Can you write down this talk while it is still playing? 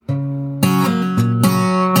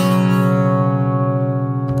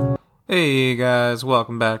Hey guys,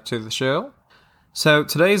 welcome back to the show. So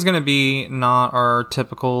today's going to be not our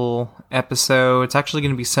typical episode. It's actually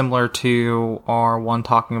going to be similar to our one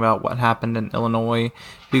talking about what happened in Illinois.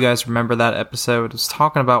 If you guys remember that episode, it's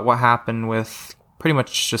talking about what happened with pretty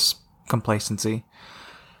much just complacency.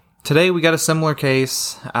 Today we got a similar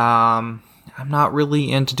case. I'm not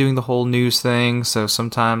really into doing the whole news thing, so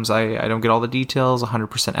sometimes I don't get all the details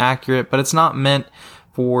 100% accurate, but it's not meant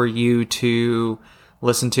for you to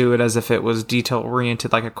listen to it as if it was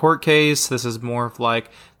detail-oriented like a court case. This is more of like,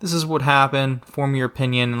 this is what happened, form your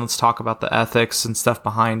opinion, and let's talk about the ethics and stuff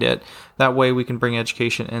behind it. That way we can bring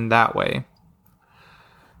education in that way.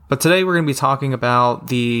 But today we're going to be talking about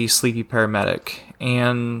the Sleepy Paramedic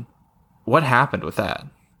and what happened with that.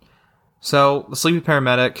 So, the Sleepy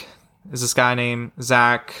Paramedic is this guy named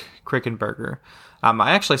Zach Krickenberger.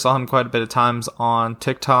 I actually saw him quite a bit of times on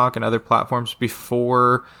TikTok and other platforms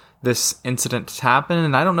before this incident happened,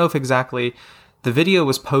 and I don't know if exactly the video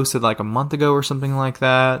was posted like a month ago or something like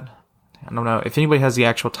that. I don't know. If anybody has the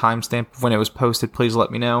actual timestamp of when it was posted, please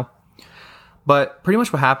let me know. But pretty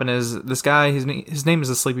much what happened is this guy, his name is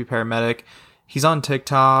the Sleepy Paramedic. He's on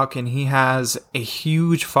TikTok, and he has a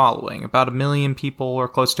huge following, about 1 million people or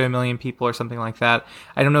close to 1 million people or something like that.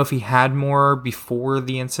 I don't know if he had more before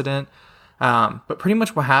the incident, but pretty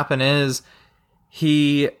much what happened is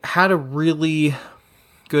he had a really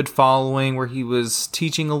good following where he was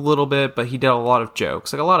teaching a little bit, but he did a lot of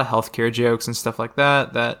jokes, like a lot of healthcare jokes and stuff like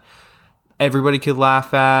that everybody could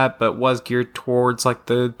laugh at, but was geared towards like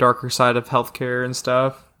the darker side of healthcare and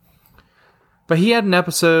stuff. But he had an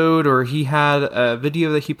episode, or he had a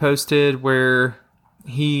video that he posted where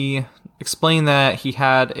he explained that he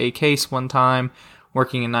had a case one time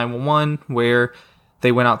working in 911 where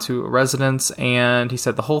they went out to a residence, and he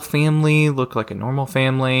said the whole family looked like a normal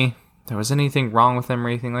family. There was anything wrong with them or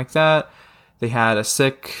anything like that. They had a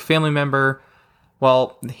sick family member.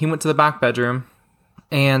 Well, he went to the back bedroom,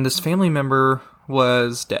 and this family member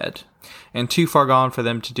was dead and too far gone for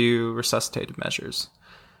them to do resuscitative measures.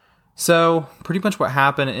 So pretty much what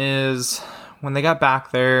happened is when they got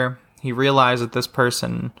back there, he realized that this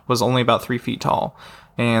person was only about 3 feet tall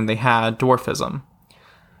and they had dwarfism.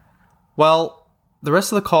 Well, the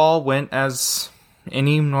rest of the call went as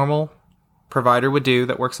any normal provider would do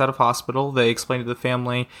that works out of hospital. They explained to the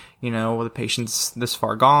family, the patient's this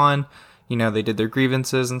far gone, they did their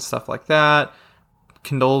grievances and stuff like that,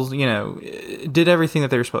 condoled, did everything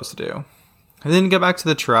that they were supposed to do. And then he got back to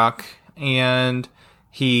the truck, and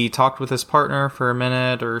he talked with his partner for a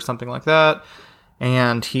minute or something like that,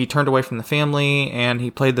 and he turned away from the family, and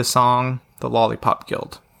he played the song, The Lollipop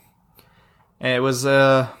Guild. And it was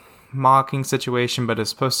a mocking situation, but it's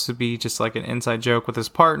supposed to be just like an inside joke with his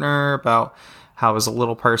partner about how he's a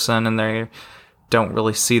little person and they don't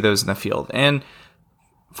really see those in the field. And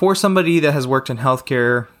for somebody that has worked in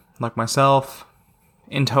healthcare like myself,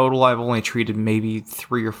 in total I've only treated maybe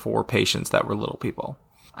 3 or 4 patients that were little people.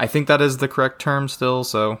 I think that is the correct term still,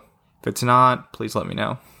 so if it's not, please let me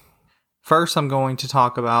know. First, I'm going to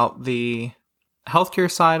talk about the healthcare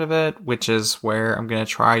side of it, which is where I'm going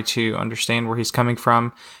to try to understand where he's coming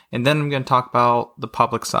from, and then I'm going to talk about the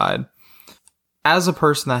public side. As a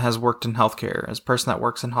person that has worked in healthcare, as a person that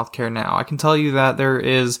works in healthcare now, I can tell you that there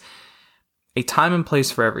is a time and place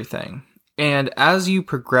for everything. And as you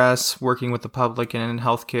progress working with the public and in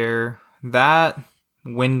healthcare, that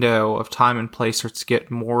window of time and place starts to get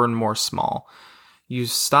more and more small. You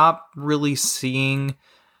stop really seeing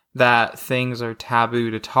that things are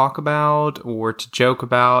taboo to talk about or to joke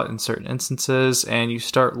about in certain instances, and you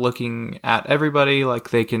start looking at everybody like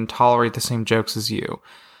they can tolerate the same jokes as you.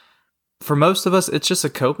 For most of us, it's just a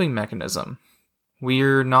coping mechanism.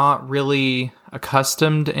 We're not really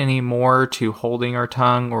accustomed anymore to holding our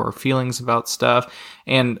tongue or feelings about stuff,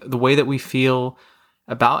 and the way that we feel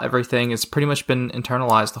about everything has pretty much been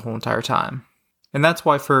internalized the whole entire time. And that's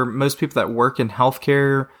why for most people that work in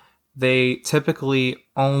healthcare, they typically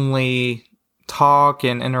only talk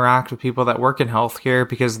and interact with people that work in healthcare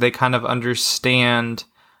because they kind of understand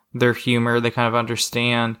their humor. They kind of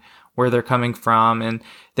understand where they're coming from, and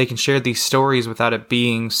they can share these stories without it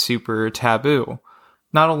being super taboo.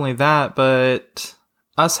 Not only that, but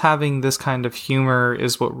us having this kind of humor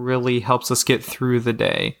is what really helps us get through the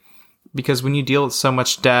day. Because when you deal with so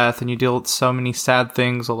much death and you deal with so many sad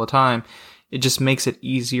things all the time, it just makes it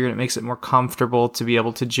easier and it makes it more comfortable to be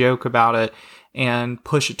able to joke about it and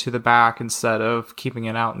push it to the back instead of keeping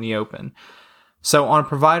it out in the open. So on a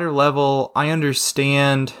provider level, I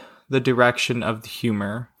understand the direction of the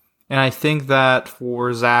humor. And I think that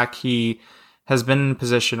for Zach, he has been in a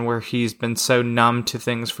position where he's been so numb to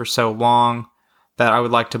things for so long that I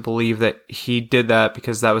would like to believe that he did that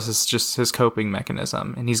because that was just his coping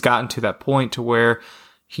mechanism. And he's gotten to that point to where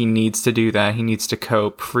he needs to do that. He needs to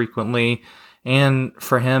cope frequently. And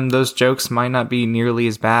for him, those jokes might not be nearly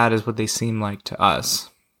as bad as what they seem like to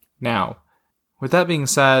us. Now, with that being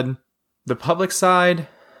said, the public side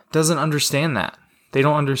doesn't understand that. They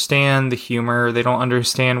don't understand the humor. They don't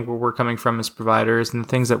understand where we're coming from as providers and the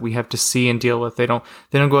things that we have to see and deal with. They don't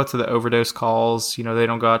go out to the overdose calls. They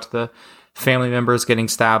don't go out to the family members getting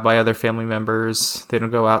stabbed by other family members. They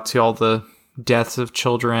don't go out to all the deaths of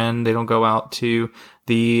children. They don't go out to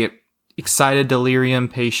the excited delirium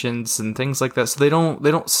patients and things like that. So they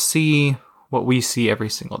don't see what we see every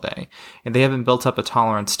single day, and they haven't built up a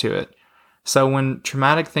tolerance to it. So when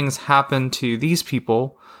traumatic things happen to these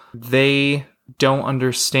people, they don't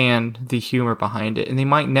understand the humor behind it, and they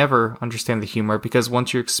might never understand the humor because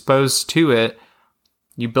once you're exposed to it,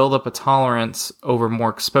 you build up a tolerance over more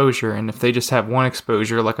exposure. And if they just have one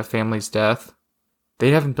exposure, like a family's death,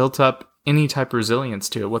 they haven't built up any type of resilience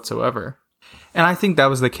to it whatsoever. And I think that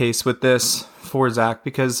was the case with this for Zach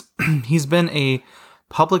because he's been a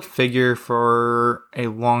public figure for a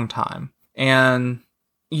long time. And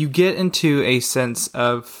you get into a sense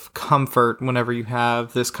of comfort whenever you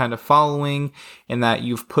have this kind of following and that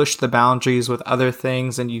you've pushed the boundaries with other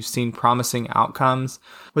things and you've seen promising outcomes.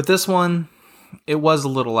 With this one, it was a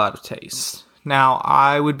little out of taste. Now,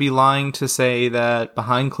 I would be lying to say that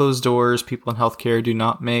behind closed doors, people in healthcare do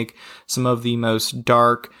not make some of the most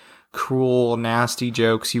dark, cruel, nasty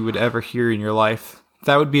jokes you would ever hear in your life.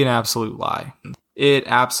 That would be an absolute lie. It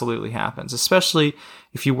absolutely happens, especially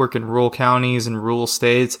if you work in rural counties and rural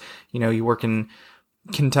states. You work in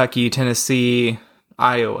Kentucky, Tennessee,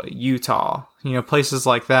 Iowa, Utah, places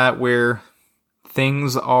like that where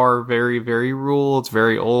things are very, very rural. It's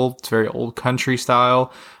very old country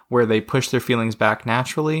style where they push their feelings back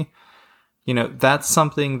naturally. That's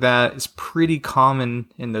something that is pretty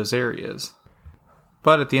common in those areas.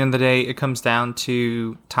 But at the end of the day, it comes down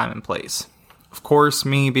to time and place. Of course,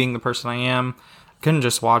 me being the person I am, I couldn't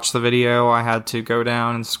just watch the video. I had to go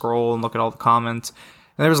down and scroll and look at all the comments.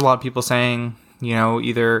 And there was a lot of people saying,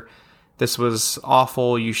 either this was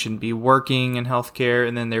awful, you shouldn't be working in healthcare.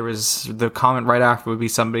 And then there was the comment right after would be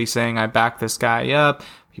somebody saying, I back this guy up.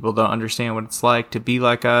 People don't understand what it's like to be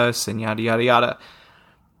like us and yada, yada, yada.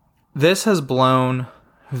 This has blown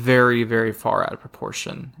very, very far out of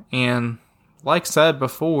proportion. And like said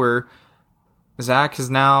before, Zach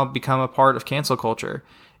has now become a part of cancel culture.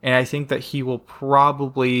 And I think that he will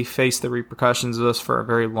probably face the repercussions of this for a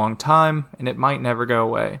very long time, and it might never go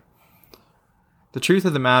away. The truth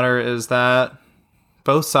of the matter is that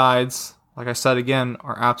both sides, like I said again,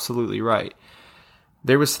 are absolutely right.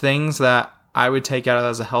 There was things that I would take out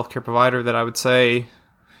as a healthcare provider that I would say,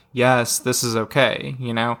 yes, this is okay.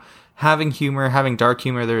 Having humor, having dark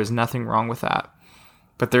humor, there is nothing wrong with that.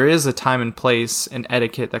 But there is a time and place and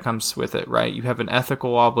etiquette that comes with it, right? You have an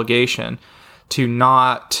ethical obligation to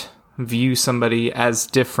not view somebody as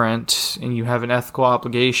different, and you have an ethical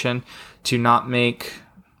obligation to not make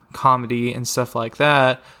comedy and stuff like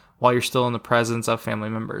that while you're still in the presence of family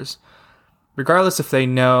members. Regardless if they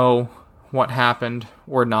know what happened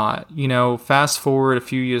or not. Fast forward a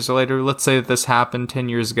few years later, let's say that this happened 10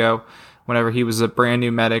 years ago, whenever he was a brand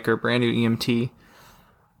new medic or brand new EMT.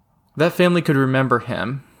 That family could remember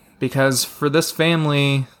him because for this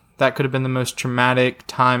family, that could have been the most traumatic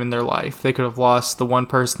time in their life. They could have lost the one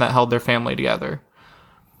person that held their family together.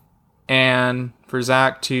 And for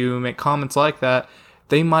Zach to make comments like that,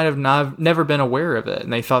 they might have never been aware of it.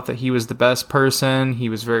 And they thought that he was the best person. He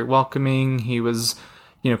was very welcoming. He was,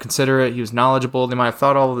 considerate. He was knowledgeable. They might have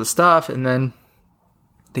thought all of this stuff. And then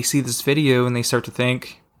they see this video and they start to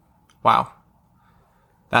think, wow,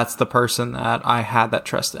 that's the person that I had that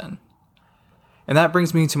trust in. And that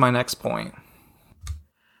brings me to my next point.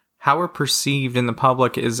 How we're perceived in the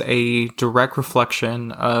public is a direct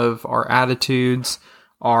reflection of our attitudes,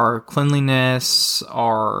 our cleanliness,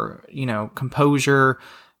 our, composure,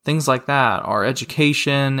 things like that, our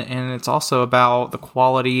education, and it's also about the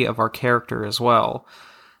quality of our character as well.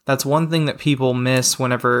 That's one thing that people miss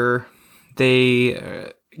whenever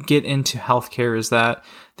they get into healthcare is that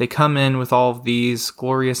they come in with all of these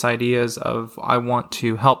glorious ideas of, I want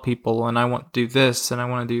to help people and I want to do this and I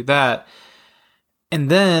want to do that. And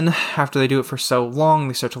then after they do it for so long,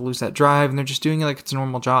 they start to lose that drive and they're just doing it like it's a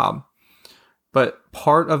normal job. But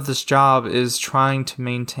part of this job is trying to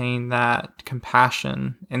maintain that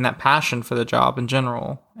compassion and that passion for the job in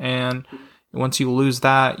general. And once you lose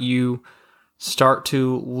that, you start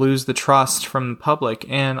to lose the trust from the public.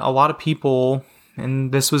 And a lot of people,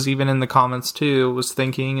 and this was even in the comments too, was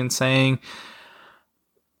thinking and saying,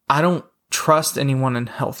 I don't trust anyone in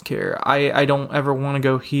healthcare. I don't ever want to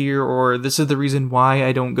go here, or this is the reason why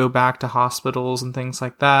I don't go back to hospitals and things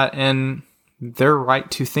like that. And they're right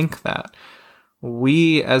to think that.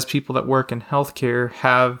 We, as people that work in healthcare,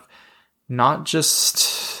 have not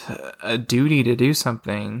just a duty to do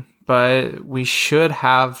something, but we should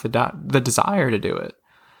have the desire to do it.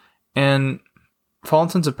 And for all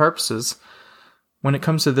intents and purposes, when it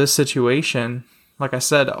comes to this situation, like I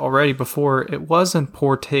said already before, it was in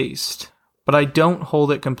poor taste, but I don't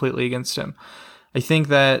hold it completely against him. I think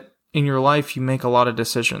that in your life, you make a lot of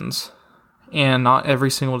decisions, and not every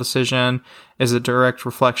single decision is a direct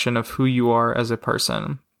reflection of who you are as a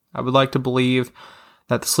person. I would like to believe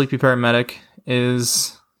that the Sleepy Paramedic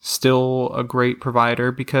is still a great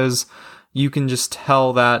provider because you can just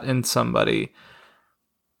tell that in somebody.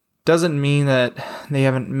 Doesn't mean that they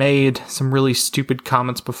haven't made some really stupid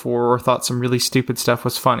comments before or thought some really stupid stuff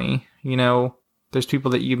was funny. You know, there's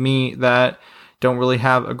people that you meet that don't really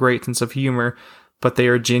have a great sense of humor, but they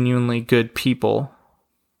are genuinely good people.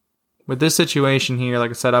 With this situation here, like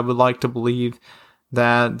I said, I would like to believe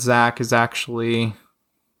that Zach is actually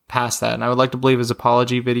past that. And I would like to believe his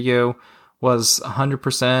apology video was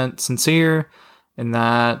 100% sincere and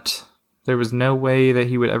that there was no way that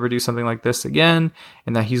he would ever do something like this again,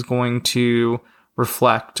 and that he's going to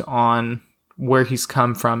reflect on where he's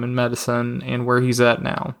come from in medicine and where he's at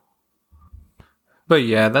now. But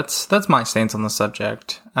yeah, that's my stance on the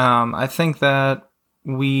subject. I think that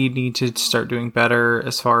we need to start doing better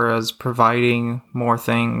as far as providing more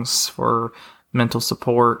things for mental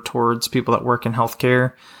support towards people that work in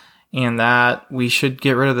healthcare, and that we should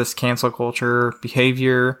get rid of this cancel culture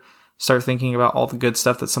behavior. Start thinking about all the good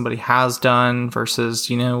stuff that somebody has done versus,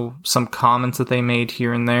 you know, some comments that they made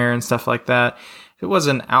here and there and stuff like that. If it was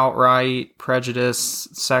an outright prejudice,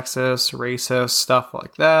 sexist, racist, stuff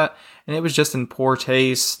like that, and it was just in poor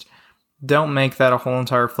taste, don't make that a whole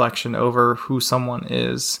entire reflection over who someone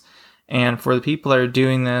is. And for the people that are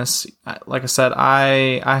doing this, like I said,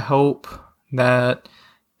 I hope that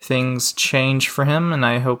things change for him, and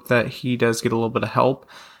I hope that he does get a little bit of help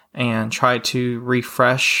and try to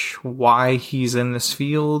refresh why he's in this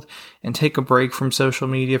field and take a break from social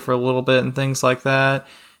media for a little bit and things like that.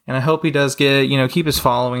 And I hope he does get, you know, keep his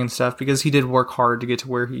following and stuff, because he did work hard to get to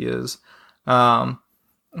where he is. For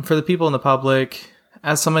the people in the public,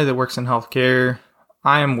 as somebody that works in healthcare,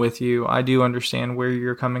 I am with you. I do understand where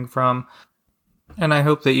you're coming from. And I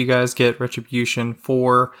hope that you guys get retribution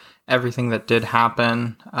for everything that did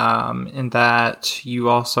happen, and that you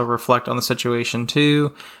also reflect on the situation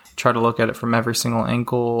too. Try to look at it from every single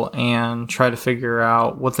angle and try to figure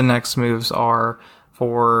out what the next moves are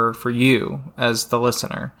for you as the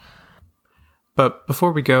listener. But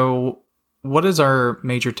before we go, what is our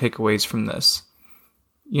major takeaways from this?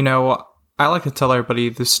 You know, I like to tell everybody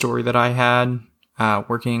this story that I had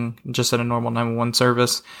working just at a normal 911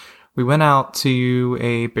 service. We went out to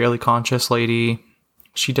a barely conscious lady.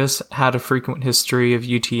 She just had a frequent history of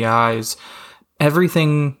UTIs.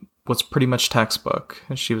 Everything was pretty much textbook.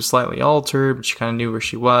 She was slightly altered, but she kind of knew where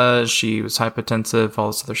she was. She was hypotensive, all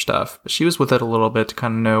this other stuff. But she was with it a little bit to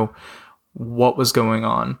kind of know what was going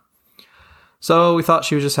on. So we thought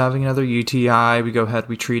she was just having another UTI. We go ahead,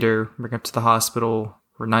 we treat her, bring her up to the hospital.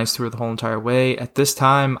 We're nice through the whole entire way. At this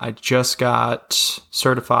time, I just got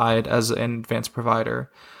certified as an advanced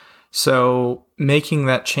provider. So making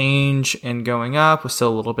that change and going up was still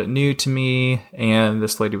a little bit new to me. And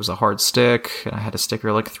this lady was a hard stick. And I had to stick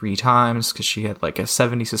her like 3 times because she had like a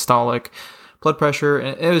 70 systolic blood pressure.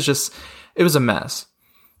 And it was a mess.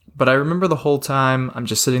 But I remember the whole time I'm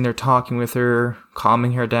just sitting there talking with her,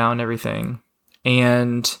 calming her down, everything.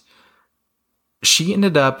 And she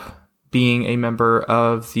ended up being a member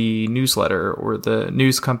of the newsletter or the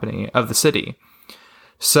news company of the city.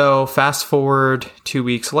 So fast forward 2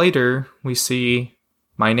 weeks later, we see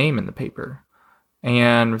my name in the paper.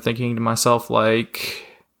 And we're thinking to myself like,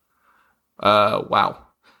 wow.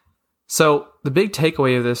 So the big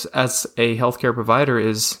takeaway of this as a healthcare provider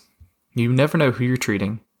is you never know who you're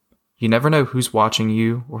treating. You never know who's watching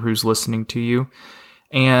you or who's listening to you.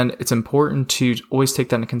 And it's important to always take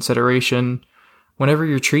that into consideration whenever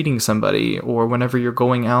you're treating somebody or whenever you're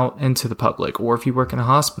going out into the public, or if you work in a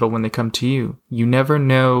hospital when they come to you. You never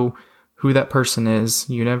know who that person is.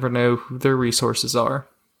 You never know who their resources are.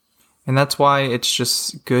 And that's why it's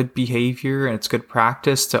just good behavior and it's good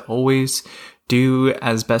practice to always do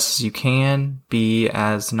as best as you can, be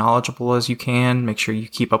as knowledgeable as you can, make sure you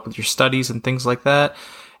keep up with your studies and things like that.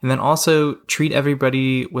 And then also treat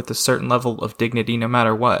everybody with a certain level of dignity no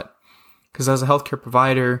matter what. Because as a healthcare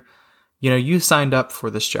provider, you know, you signed up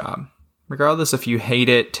for this job. regardless if you hate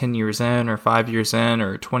it 10 years in or 5 years in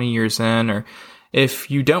or 20 years in, or if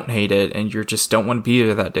you don't hate it and you just don't want to be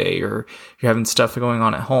there that day, or you're having stuff going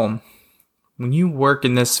on at home. When you work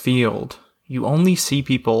in this field, you only see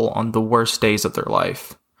people on the worst days of their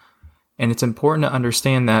life. And it's important to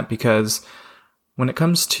understand that, because when it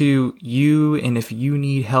comes to you, and if you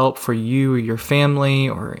need help for you or your family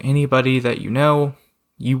or anybody that you know,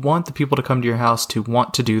 you want the people to come to your house to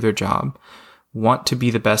want to do their job, want to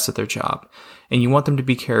be the best at their job. And you want them to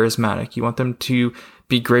be charismatic. You want them to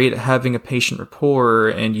be great at having a patient rapport,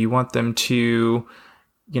 and you want them to,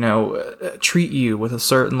 treat you with a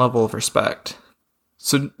certain level of respect.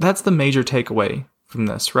 So that's the major takeaway from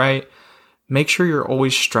this, right? Make sure you're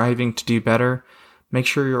always striving to do better. Make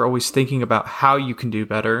sure you're always thinking about how you can do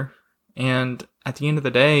better. And at the end of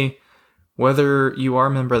the day, whether you are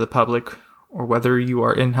a member of the public or whether you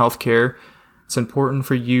are in healthcare, it's important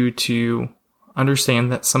for you to understand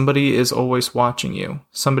that somebody is always watching you.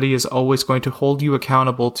 Somebody is always going to hold you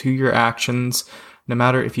accountable to your actions, no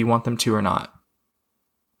matter if you want them to or not.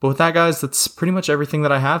 But with that, guys, that's pretty much everything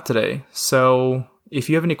that I have today. So if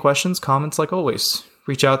you have any questions, comments, like always,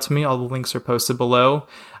 reach out to me. All the links are posted below.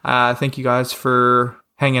 Thank you guys for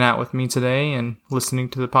hanging out with me today and listening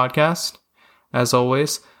to the podcast. As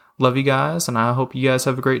always, love you guys, and I hope you guys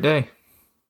have a great day.